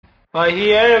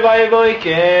ויהי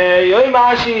ויבוקר יום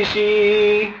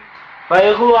השישי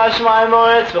וילכו השמיים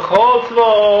וארץ וכל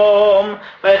צבאם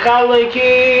ויחל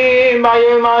אלוקים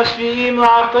ביום השביעי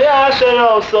מלאכתו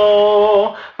אשר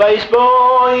עשו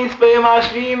וישבויס ביום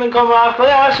השביעי מכל מלאכתו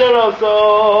אשר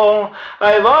עשו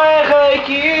ויברך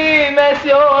אלוקים את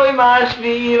יום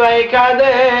השביעי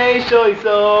ויקדש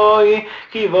עשוי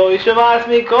כי בו ישמס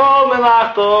מכל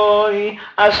מלאכתו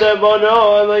אשר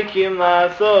בורא אלוקים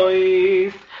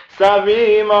לעשויס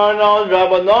Savim Arnon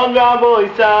Rabbanon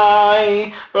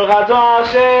Rabboisai Baruch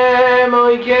Hashem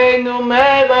Elokeinu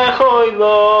Melech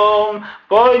Olam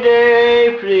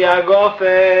Bodei Pri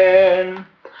Hagofen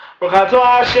Baruch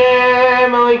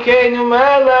Hashem Elokeinu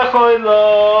Melech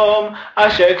Olam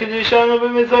Asher Kiddishanu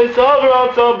b'mitzvotav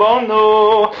v'ratzah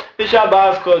banu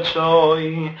v'shabbat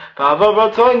kodshoi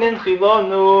v'avavratzoi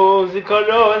ninchilonu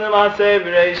zikaron l'maaseh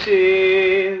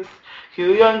b'reishis כי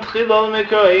הוא יום תחילו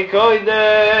מקראי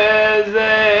קודש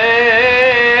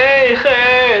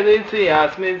זכר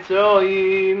ליציאת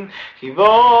מצרים כי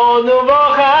בונו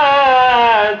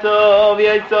בוחר טוב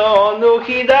יצאנו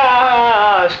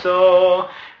קידשתו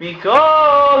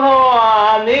מכל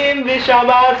העמים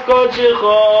בשבת קודשך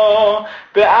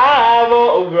באבו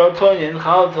וברתו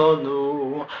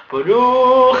ינחלתנו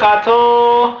ברוך אתה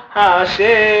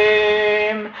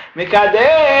השם מקדש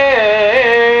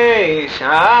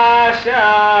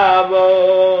השבת